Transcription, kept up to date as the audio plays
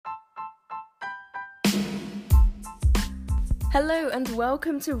Hello and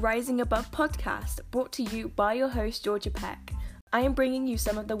welcome to Rising Above podcast, brought to you by your host Georgia Peck. I am bringing you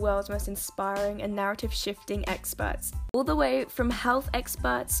some of the world's most inspiring and narrative-shifting experts, all the way from health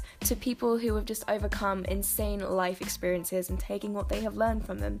experts to people who have just overcome insane life experiences and taking what they have learned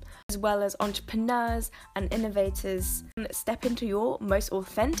from them, as well as entrepreneurs and innovators. Step into your most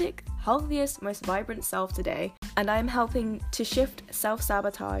authentic, healthiest, most vibrant self today, and I am helping to shift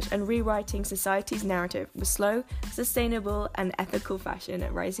self-sabotage and rewriting society's narrative with slow, sustainable, and ethical fashion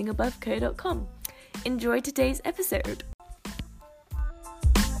at risingaboveko.com. Enjoy today's episode.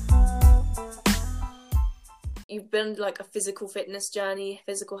 You've been like a physical fitness journey,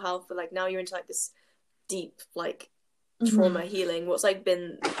 physical health, but like now you're into like this deep like trauma healing. What's like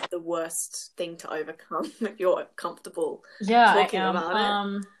been the worst thing to overcome if you're comfortable talking about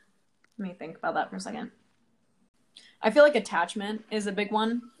it? Let me think about that for a second. I feel like attachment is a big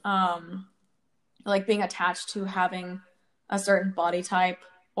one. Like being attached to having a certain body type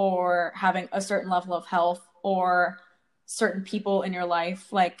or having a certain level of health or certain people in your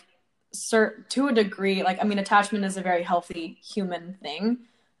life, like to a degree, like, I mean, attachment is a very healthy human thing.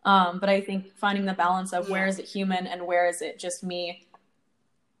 But I think finding the balance of where is it human and where is it just me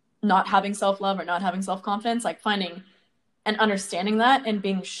not having self-love or not having self-confidence, like finding and understanding that and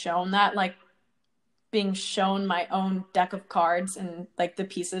being shown that, like being shown my own deck of cards and like the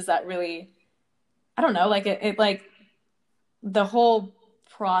pieces that really, I don't know, like it like the whole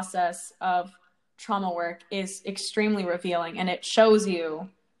process of trauma work is extremely revealing, and it shows you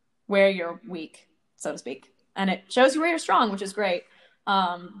where you're weak, so to speak, and it shows you where you're strong, which is great.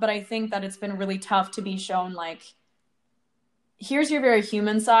 But I think that it's been really tough to be shown, like, here's your very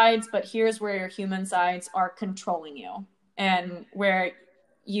human sides, but here's where your human sides are controlling you, and where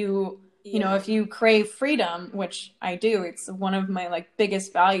you know, if you crave freedom, which I do, it's one of my like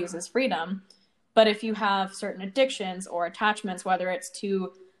biggest values is freedom. But if you have certain addictions or attachments, whether it's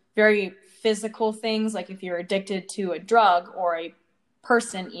to very physical things, like if you're addicted to a drug or a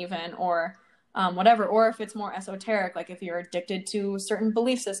person even, or whatever, or if it's more esoteric, like if you're addicted to certain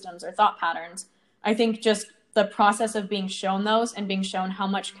belief systems or thought patterns, I think just the process of being shown those and being shown how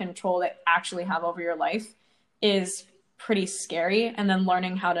much control they actually have over your life is pretty scary. And then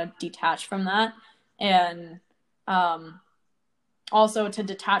learning how to detach from that, and also to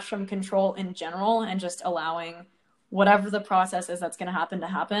detach from control in general and just allowing whatever the process is that's going to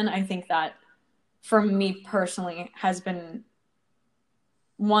happen. I think that for me personally has been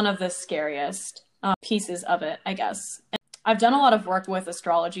one of the scariest pieces of it, I guess. And I've done a lot of work with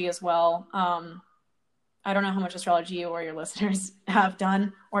astrology as well. I don't know how much astrology you or your listeners have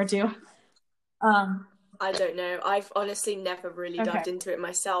done or do. I don't know. I've honestly never really dived into it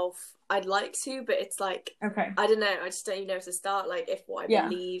myself. I'd like to, but it's like, I don't know. I just don't even know where to start, like if what I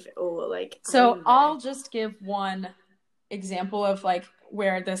believe or like. So I'll just give one example of like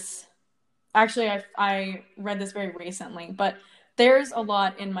where this, actually I read this very recently, but there's a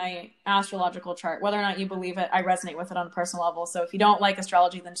lot in my astrological chart. Whether or not you believe it, I resonate with it on a personal level. So if you don't like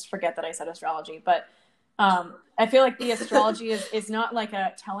astrology, then just forget that I said astrology. But I feel like the astrology is not like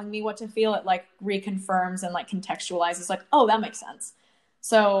a telling me what to feel. It like reconfirms and like contextualizes, like, oh, that makes sense.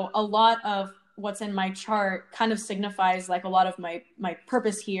 So a lot of what's in my chart kind of signifies like a lot of my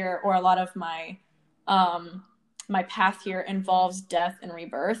purpose here, or a lot of my my path here involves death and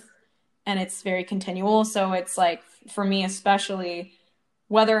rebirth, and it's very continual. So it's like, for me especially,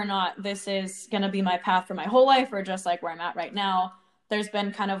 whether or not this is going to be my path for my whole life or just like where I'm at right now, there's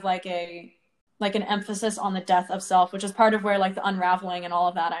been kind of like an emphasis on the death of self, which is part of where like the unraveling and all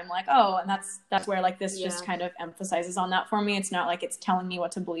of that, I'm like, oh, and that's where like this just kind of emphasizes on that for me. It's not like it's telling me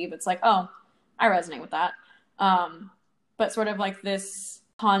what to believe. It's like, oh, I resonate with that. But sort of like this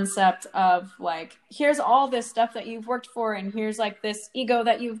concept of like, here's all this stuff that you've worked for, and here's like this ego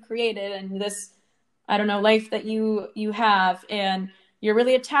that you've created, and this, I don't know, life that you have, and you're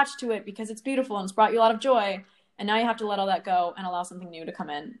really attached to it because it's beautiful and it's brought you a lot of joy, and now you have to let all that go and allow something new to come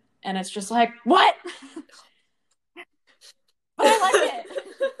in. And it's just like, what? But I like it.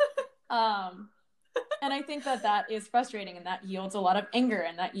 And I think that is frustrating, and that yields a lot of anger,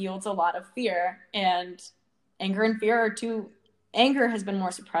 and that yields a lot of fear. And anger and fear anger has been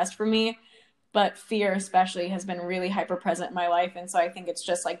more suppressed for me, but fear especially has been really hyper present in my life. And so I think it's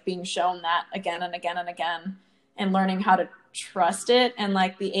just like being shown that again and again and again, and learning how to trust it and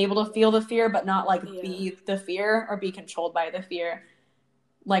like be able to feel the fear, but not like be the fear or be controlled by the fear.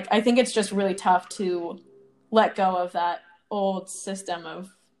 Like, I think it's just really tough to let go of that old system of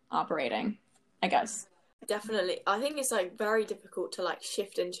operating, I guess. Definitely. I think it's like very difficult to like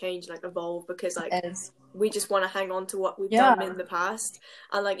shift and change, like evolve, because like we just want to hang on to what we've done in the past.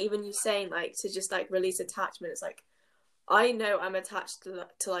 And like even you saying like to just like release attachment, it's like, I know I'm attached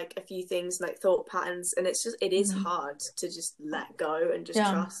to like a few things, like thought patterns, and it is hard to just let go and just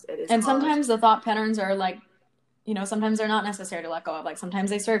trust. It is and hard. Sometimes the thought patterns are like, sometimes they're not necessary to let go of. Like sometimes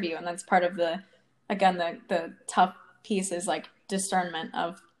they serve you, and that's part of the tough piece is like discernment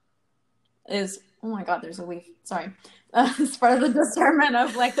oh my God, there's a leaf. Sorry. It's part of the discernment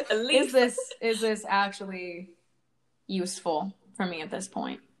of like, is this actually useful for me at this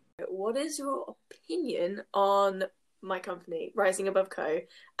point? What is your opinion on my company, Rising Above Co?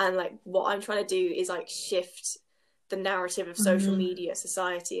 And like what I'm trying to do is like shift the narrative of social media,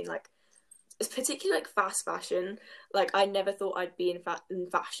 society, and like particularly like fast fashion. Like I never thought I'd be in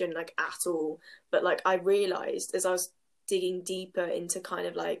fashion like at all, but like I realized as I was digging deeper into kind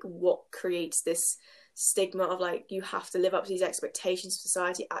of like what creates this stigma of like you have to live up to these expectations of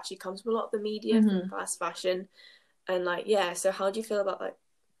society actually comes from a lot of the media, from fast fashion. And like, yeah, so how do you feel about like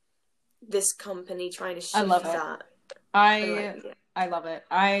this company trying to shift I love it. that? I love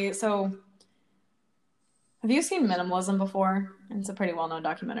it. So have you seen Minimalism before? It's a pretty well-known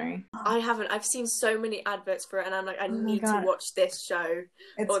documentary. I haven't. I've seen so many adverts for it, and I'm like, I need to watch this show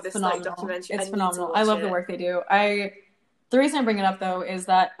or this like documentary. It's phenomenal. I love the work they do. The reason I bring it up though is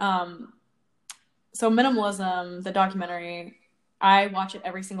that so Minimalism, the documentary, I watch it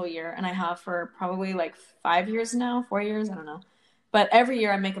every single year, and I have for probably like 5 years now, 4 years, I don't know. But every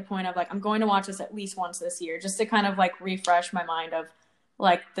year I make a point of like, I'm going to watch this at least once this year, just to kind of like refresh my mind of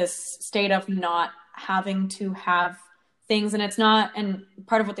like this state of not having to have things. And it's not, and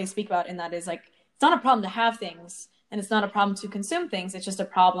part of what they speak about in that is like, it's not a problem to have things, and it's not a problem to consume things. It's just a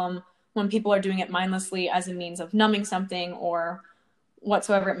problem when people are doing it mindlessly as a means of numbing something or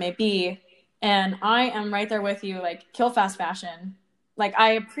whatsoever it may be. And I am right there with you, like, kill fast fashion. Like,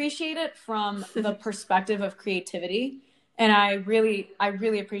 I appreciate it from the perspective of creativity, and I really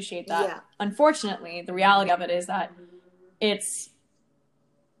appreciate that. Yeah. Unfortunately, the reality of it is that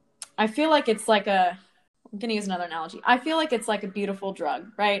I feel like it's like I'm going to use another analogy. I feel like it's like a beautiful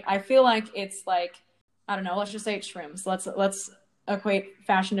drug, right? I feel like it's like, I don't know, let's just say it's shrooms. Let's equate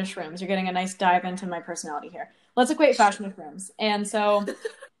fashion to shrooms. You're getting a nice dive into my personality here. Let's equate fashion to shrooms. And so,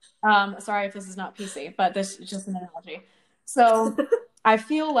 sorry if this is not PC, but this is just an analogy. So I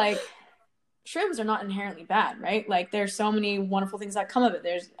feel like shrooms are not inherently bad, right? Like there's so many wonderful things that come of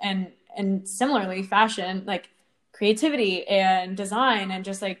it. And similarly, fashion, like creativity and design and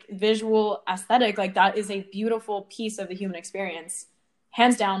just like visual aesthetic, like that is a beautiful piece of the human experience.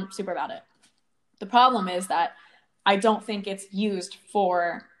 Hands down, super about it. The problem is that I don't think it's used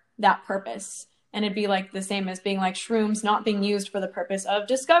for that purpose. And it'd be like the same as being like shrooms not being used for the purpose of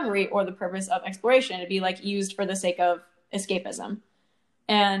discovery or the purpose of exploration. It'd be like used for the sake of escapism.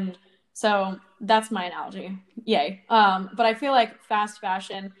 And so that's my analogy. Yay. But I feel like fast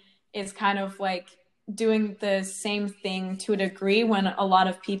fashion is kind of like doing the same thing to a degree when a lot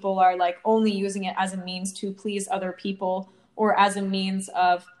of people are like only using it as a means to please other people or as a means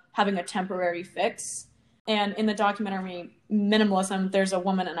of having a temporary fix. And in the documentary Minimalism, there's a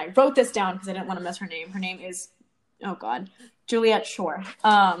woman, and I wrote this down because I didn't want to miss her name. Her name is, Juliet Shore.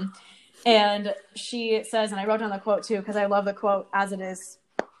 And she says, and I wrote down the quote too, because I love the quote as it is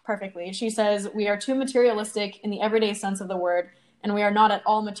perfectly. She says, "We are too materialistic in the everyday sense of the word, and we are not at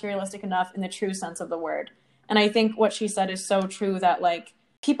all materialistic enough in the true sense of the word." And I think what she said is so true, that like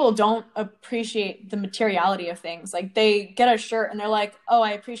people don't appreciate the materiality of things. Like they get a shirt and they're like, oh,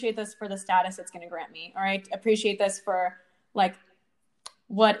 I appreciate this for the status it's going to grant me. Or I appreciate this for like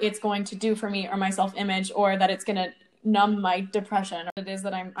what it's going to do for me or my self-image, or that it's going to numb my depression. It is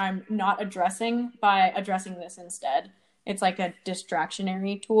that I'm not addressing by addressing this instead. It's like a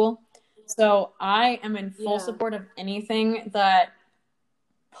distractionary tool. So I am in full support of anything that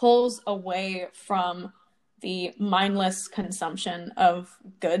pulls away from the mindless consumption of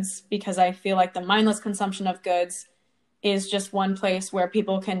goods, because I feel like the mindless consumption of goods is just one place where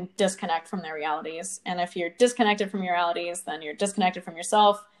people can disconnect from their realities. And if you're disconnected from your realities, then you're disconnected from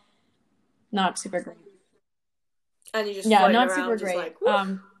yourself. Not super great. And you just not super great. Like,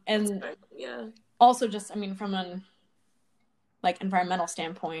 and also just, I mean, from an like environmental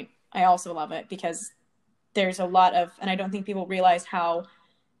standpoint, I also love it because there's a lot of, and I don't think people realize how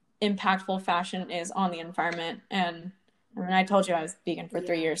impactful fashion is on the environment. And I mean, I told you I was vegan for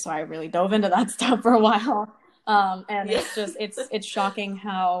 3 years, so I really dove into that stuff for a while. It's just, it's shocking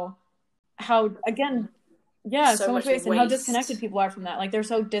how again, so much waste and how disconnected people are from that. Like they're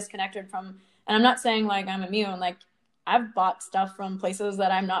so disconnected from, and I'm not saying like I'm immune, like I've bought stuff from places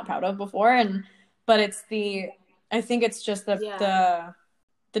that I'm not proud of before. But I think it's just the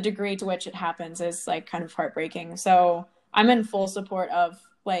degree to which it happens is like kind of heartbreaking. So I'm in full support of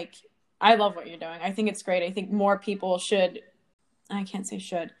like I love what you're doing. I think it's great. I think more people should, I can't say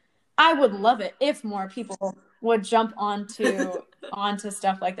should. I would love it if more people would jump onto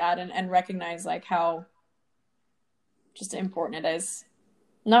stuff like that and recognize like how just important it is.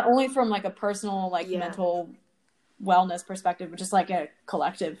 Not only from like a personal, like mental wellness perspective, but just like a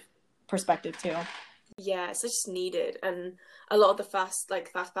collective perspective too. Yeah, it's just needed. And a lot of the fast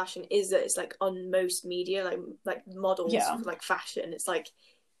fashion is that it's like on most media, like models for like fashion. It's like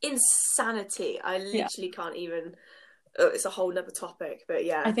insanity. I literally can't even, it's a whole nother topic, but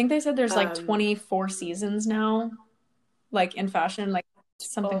yeah. I think they said there's like 24 seasons now, like in fashion, like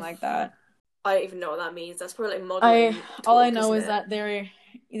something like that. I don't even know what that means. That's probably like modeling. All I know is that there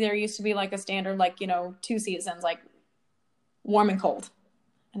used to be like a standard, like, 2 seasons, like warm and cold.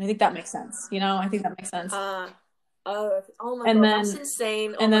 And I think that makes sense. I think that makes sense. Oh my God, that's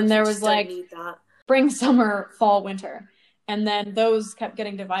insane. And then there was like spring, summer, fall, winter. And then those kept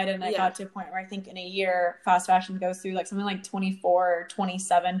getting divided, and it got to a point where I think in a year, fast fashion goes through like something like 24 or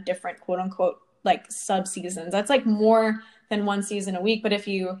 27 different quote unquote like sub-seasons. That's like more than one season a week. But if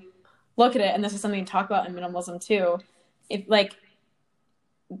you look at it, and this is something to talk about in minimalism too, if like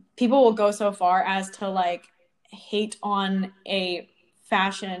people will go so far as to like hate on a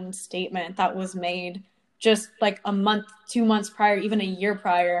fashion statement that was made just like a month, 2 months prior, even a year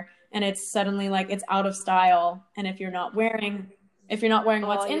prior, and it's suddenly like it's out of style. And if you're not wearing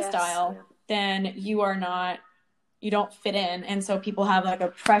what's in style, then you don't fit in. And so people have like a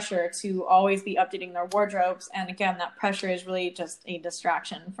pressure to always be updating their wardrobes. And again, that pressure is really just a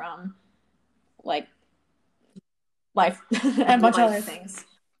distraction from like life and much other things.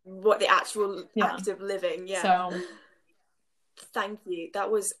 What the actual act of living. Yeah. So thank you.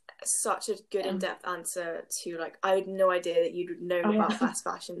 That was such a good in-depth answer to like, I had no idea that you'd know about fast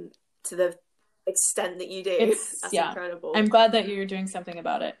fashion to the extent that you do. That's incredible. I'm glad that you're doing something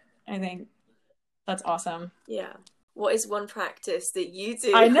about it. I think that's awesome. Yeah. What is one practice that you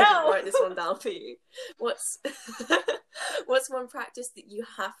do? I know. Write this one down for you. What's one practice that you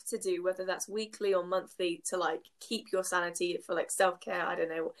have to do, whether that's weekly or monthly, to like keep your sanity, for like self-care? I don't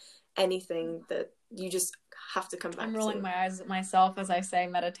know, anything that you just have to come back to. I'm rolling my eyes at myself as I say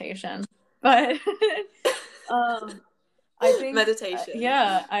meditation, but I think meditation.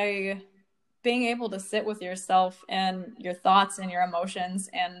 Being able to sit with yourself and your thoughts and your emotions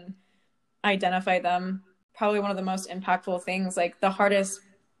and identify them, probably one of the most impactful things. Like the hardest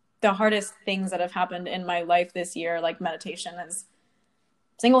things that have happened in my life this year, like meditation, is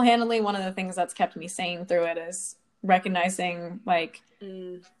single-handedly one of the things that's kept me sane through it, is recognizing like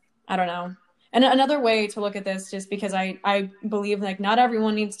I don't know. And another way to look at this, just because I believe like not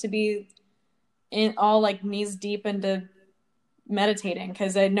everyone needs to be in all like knees deep into meditating,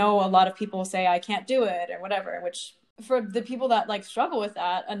 because I know a lot of people say I can't do it or whatever, which for the people that like struggle with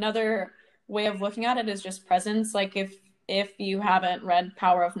that, another way of looking at it is just presence. Like if you haven't read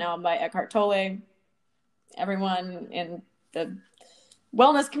Power of Now by Eckhart Tolle, everyone in the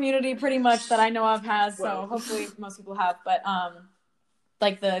wellness community pretty much that I know of has, so hopefully most people have, but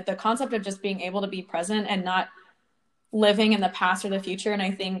like the concept of just being able to be present and not living in the past or the future. And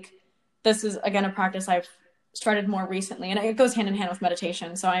I think this is again a practice I've started more recently, and it goes hand in hand with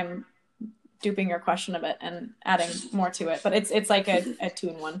meditation, so I'm duping your question a bit and adding more to it, but it's like a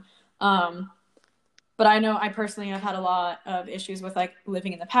 2-in-1. But I know I personally have had a lot of issues with like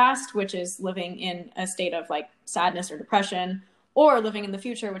living in the past, which is living in a state of like sadness or depression, or living in the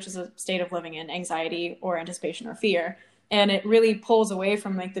future, which is a state of living in anxiety or anticipation or fear. And it really pulls away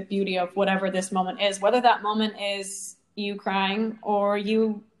from like the beauty of whatever this moment is, whether that moment is you crying or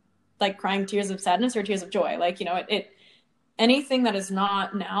you like crying tears of sadness or tears of joy. Like, it anything that is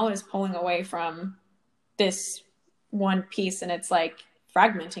not now is pulling away from this one piece, and it's like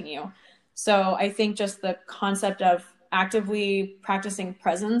fragmenting you. So I think just the concept of actively practicing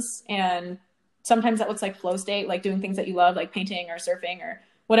presence, and sometimes that looks like flow state, like doing things that you love, like painting or surfing or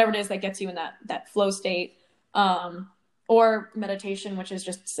whatever it is that gets you in that flow state, or meditation, which is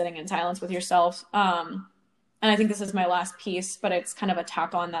just sitting in silence with yourself. And I think this is my last piece, but it's kind of a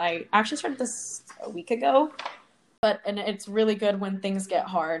tack on that I actually started this a week ago. And it's really good when things get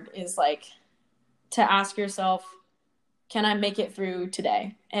hard, is like to ask yourself, can I make it through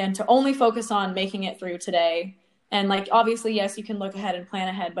today? And to only focus on making it through today. And like, obviously, yes, you can look ahead and plan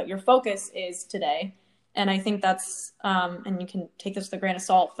ahead, but your focus is today. And I think that's, and you can take this with a grain of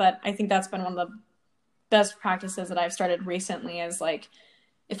salt, but I think that's been one of the best practices that I've started recently, is like,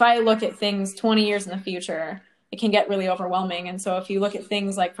 if I look at things 20 years in the future, it can get really overwhelming. And so if you look at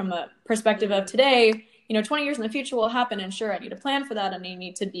things like from the perspective of today, 20 years in the future will happen, and sure, I need to plan for that, and you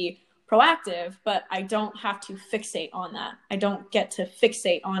need to be proactive, but I don't have to fixate on that. I don't get to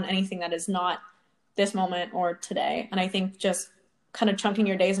fixate on anything that is not this moment or today. And I think just kind of chunking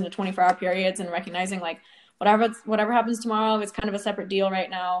your days into 24-hour periods and recognizing like whatever happens tomorrow is kind of a separate deal right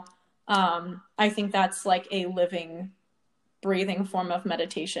now. I think that's like a living, breathing form of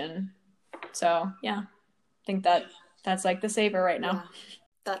meditation. So yeah, I think that's like the saver right now. Yeah,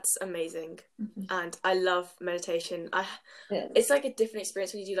 that's amazing. And I love meditation. It's like a different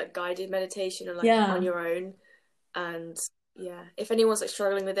experience when you do like guided meditation and like on your own. And yeah, if anyone's like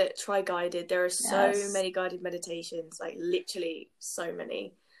struggling with it, try guided. There are so many guided meditations, like literally so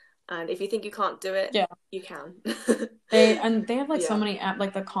many. And if you think you can't do it, you can. They have like so many apps,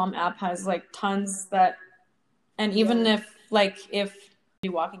 like the Calm app has like tons that, and even if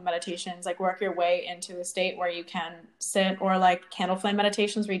you walking meditations, like work your way into a state where you can sit, or like candle flame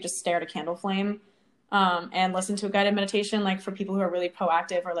meditations where you just stare at a candle flame, and listen to a guided meditation, like for people who are really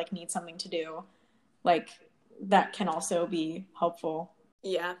proactive or like need something to do, like that can also be helpful.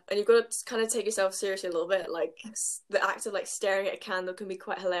 Yeah, and you've got to kind of take yourself seriously a little bit. Like the act of like staring at a candle can be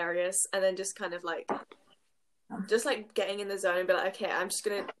quite hilarious, and then just kind of like getting in the zone and be like, okay, I'm just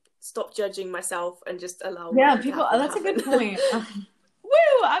gonna stop judging myself and just allow. Yeah, people. That's a good point.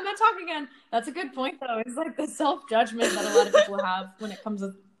 Woo! I'm gonna talk again. That's a good point, though. It's like the self-judgment that a lot of people have when it comes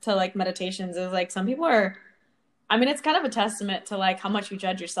to like meditations. Is like some people are. I mean, it's kind of a testament to like how much you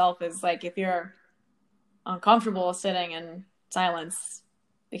judge yourself. Is like if you're uncomfortable sitting in silence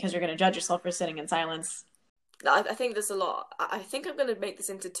because you're going to judge yourself for sitting in silence. I think there's a lot. I think I'm going to make this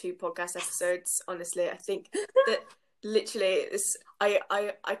into 2 podcast episodes, honestly. I think that literally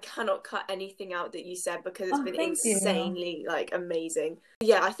I cannot cut anything out that you said because it's been insanely like amazing.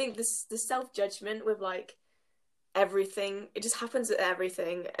 Yeah, I think the self-judgment with like everything, it just happens with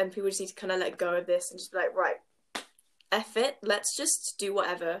everything, and people just need to kind of let go of this and just be like, right, F it, let's just do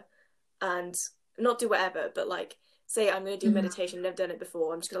whatever. And not do whatever, but like say I'm going to do meditation, I've never done it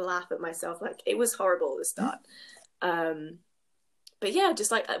before, I'm just going to laugh at myself, like it was horrible at the start. But yeah,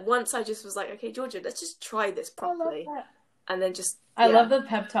 just like once I just was like, okay, Georgia, let's just try this properly. I love that. And then just I love the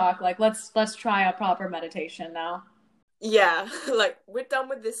pep talk, like let's try a proper meditation now. Yeah, like we're done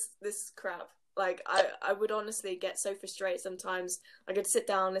with this crap. Like I would honestly get so frustrated sometimes. I could sit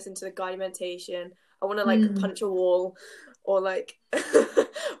down, listen to the guided meditation, I want to like punch a wall, or like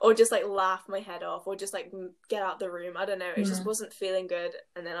or just like laugh my head off, or just like get out the room. I don't know, it just wasn't feeling good.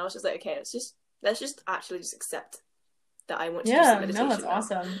 And then I was just like, okay, let's just actually just accept that I want to do some meditation. No, that's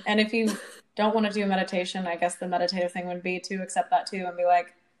awesome. And if you don't want to do meditation, I guess the meditative thing would be to accept that too and be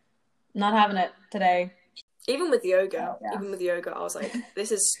like, not having it today. Even with yoga, I was like,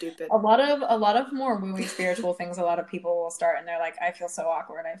 this is stupid. A lot of more woo-y spiritual things, a lot of people will start and they're like, I feel so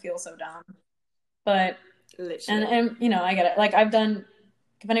awkward, I feel so dumb. But literally. And you know, I get it. Like I've done,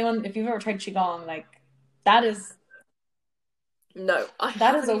 if you've ever tried Qigong, like that is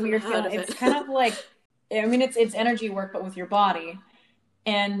a weird feeling. It's kind of like, I mean, it's energy work, but with your body.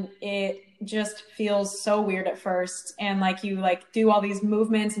 And it just feels so weird at first. And like you like do all these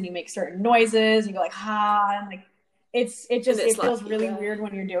movements and you make certain noises, and you go like, ha, and like it feels really weird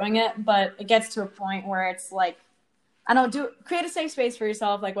when you're doing it, but it gets to a point where it's like, I don't know, create a safe space for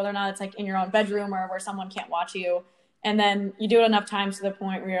yourself, like whether or not it's like in your own bedroom or where someone can't watch you. And then you do it enough times to the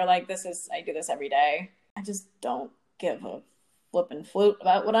point where you're like, I do this every day. I just don't give a flippin' flute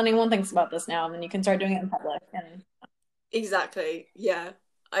about what anyone thinks about this now. And then you can start doing it in public. And exactly. Yeah.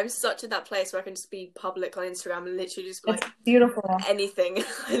 I'm such at that place where I can just be public on Instagram and literally just be it's like beautiful. Anything.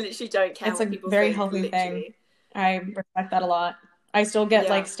 I literally don't care. It's a very healthy thing. I respect that a lot. I still get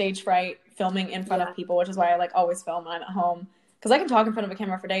like stage fright filming in front of people, which is why I like always film when I'm at home. Because I can talk in front of a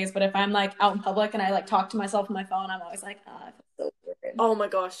camera for days, but if I'm like out in public and I like talk to myself on my phone, I'm always like, I feel so weird. Oh my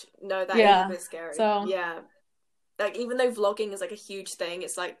gosh. No, that is a bit scary. So yeah. Like even though vlogging is like a huge thing,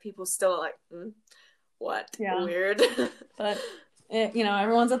 it's like people still are like, what? Yeah. Weird. But you know,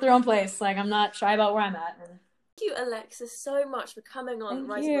 everyone's at their own place. Like I'm not shy about where I'm at. Thank you, Alexis, so much for coming on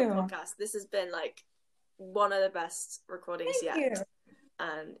Rising Up Podcast. This has been like one of the best recordings yet.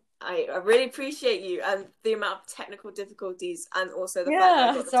 And I really appreciate you and the amount of technical difficulties, and also the fact that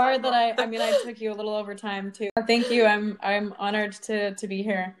I got the sorry that I took you a little over time too. Thank you. I'm honored to be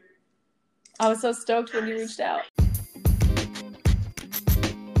here. I was so stoked when you reached out.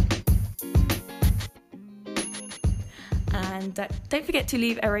 And don't forget to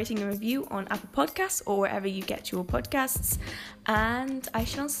leave a rating and review on Apple Podcasts or wherever you get your podcasts. And I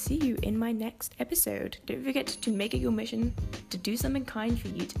shall see you in my next episode. Don't forget to make it your mission to do something kind for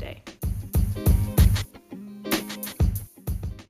you today.